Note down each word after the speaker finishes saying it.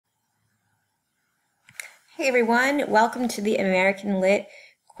Hey everyone, welcome to the American Lit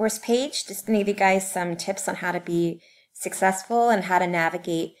course page. Just going to give you guys some tips on how to be successful and how to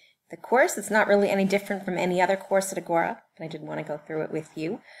navigate the course. It's not really any different from any other course at Agora, but I did want to go through it with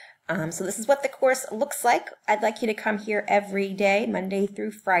you. So this is what the course looks like. I'd like you to come here every day, Monday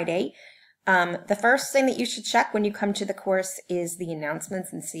through Friday. The first thing that you should check when you come to the course is the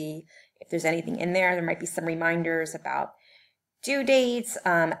announcements and see if there's anything in there. There might be some reminders about due dates.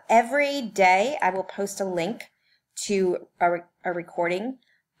 Every day I will post a link to a recording.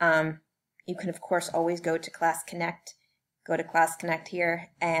 You can of course always go to Class Connect, here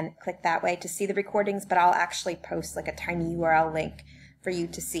and click that way to see the recordings, but I'll actually post like a tiny URL link for you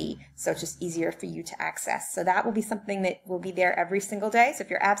to see, so it's just easier for you to access. So that will be something that will be there every single day. So if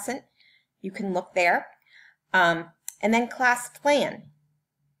you're absent, you can look there. And then class plan.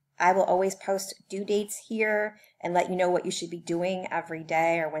 I will always post due dates here and let you know what you should be doing every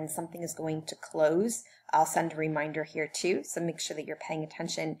day or when something is going to close. I'll send a reminder here too, so make sure that you're paying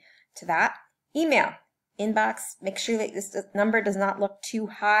attention to that. Email, inbox, make sure that this number does not look too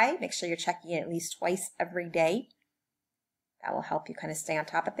high. Make sure you're checking it at least twice every day. That will help you kind of stay on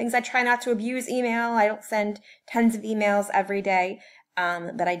top of things. I try not to abuse email. I don't send tons of emails every day,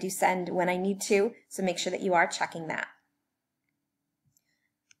 but I do send when I need to, so make sure that you are checking that.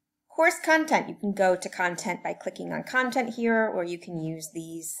 Course content, you can go to content by clicking on content here, or you can use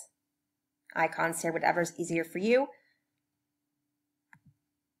these icons here, whatever's easier for you.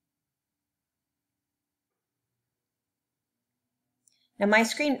 Now my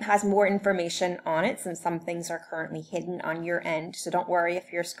screen has more information on it since some things are currently hidden on your end, so don't worry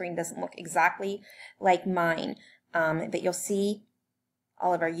if your screen doesn't look exactly like mine, but you'll see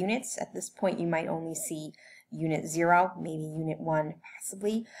all of our units. At this point you might only see Unit 0, maybe Unit 1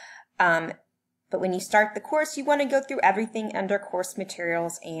 possibly. But when you start the course, you want to go through everything under course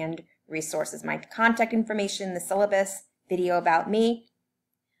materials and resources. My contact information, the syllabus, video about me.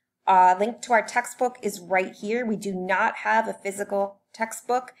 Link to our textbook is right here. We do not have a physical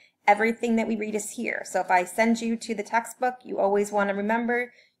textbook. Everything that we read is here. So if I send you to the textbook, you always want to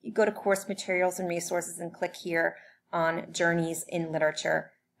remember, you go to course materials and resources and click here on Journeys in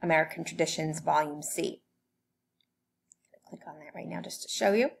Literature, American Traditions, Volume C. Click on that right now just to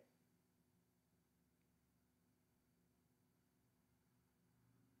show you.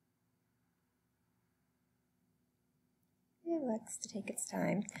 It likes to take its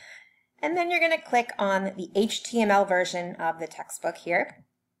time. And then you're going to click on the HTML version of the textbook here.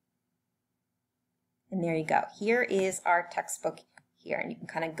 And there you go. Here is our textbook here. And you can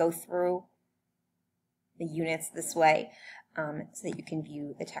kind of go through the units this way so that you can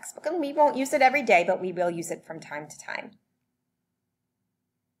view the textbook. And we won't use it every day, but we will use it from time to time.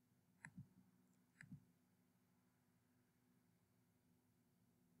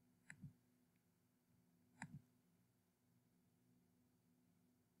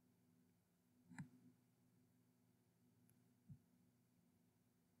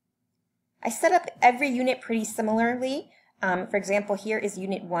 I set up every unit pretty similarly. For example, here is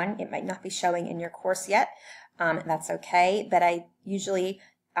Unit 1. It might not be showing in your course yet. That's okay, but I usually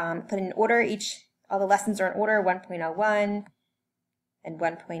put in order. All the lessons are in order, 1.01 and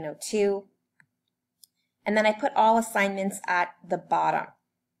 1.02. And then I put all assignments at the bottom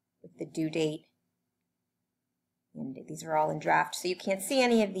with the due date. And these are all in draft, so you can't see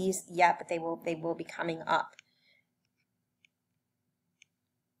any of these yet, but they will be coming up.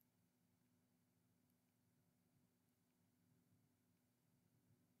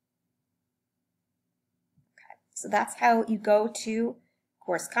 So that's how you go to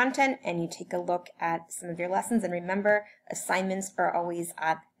course content and you take a look at some of your lessons. And remember, assignments are always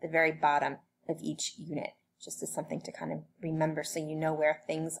at the very bottom of each unit, just as something to kind of remember so you know where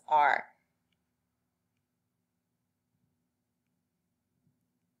things are.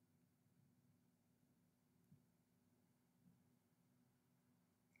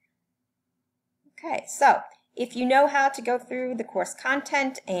 Okay, so if you know how to go through the course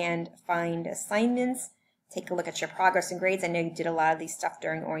content and find assignments, take a look at your progress and grades. I know you did a lot of these stuff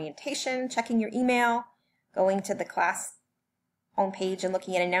during orientation, checking your email, going to the class homepage and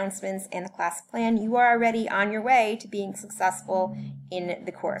looking at announcements and the class plan. You are already on your way to being successful in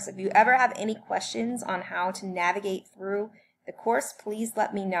the course. If you ever have any questions on how to navigate through the course, please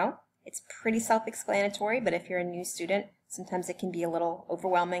let me know. It's pretty self-explanatory, but if you're a new student, sometimes it can be a little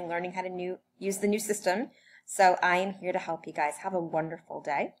overwhelming learning how to use the new system. So I am here to help you guys. Have a wonderful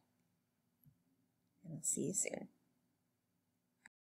day. And see you soon.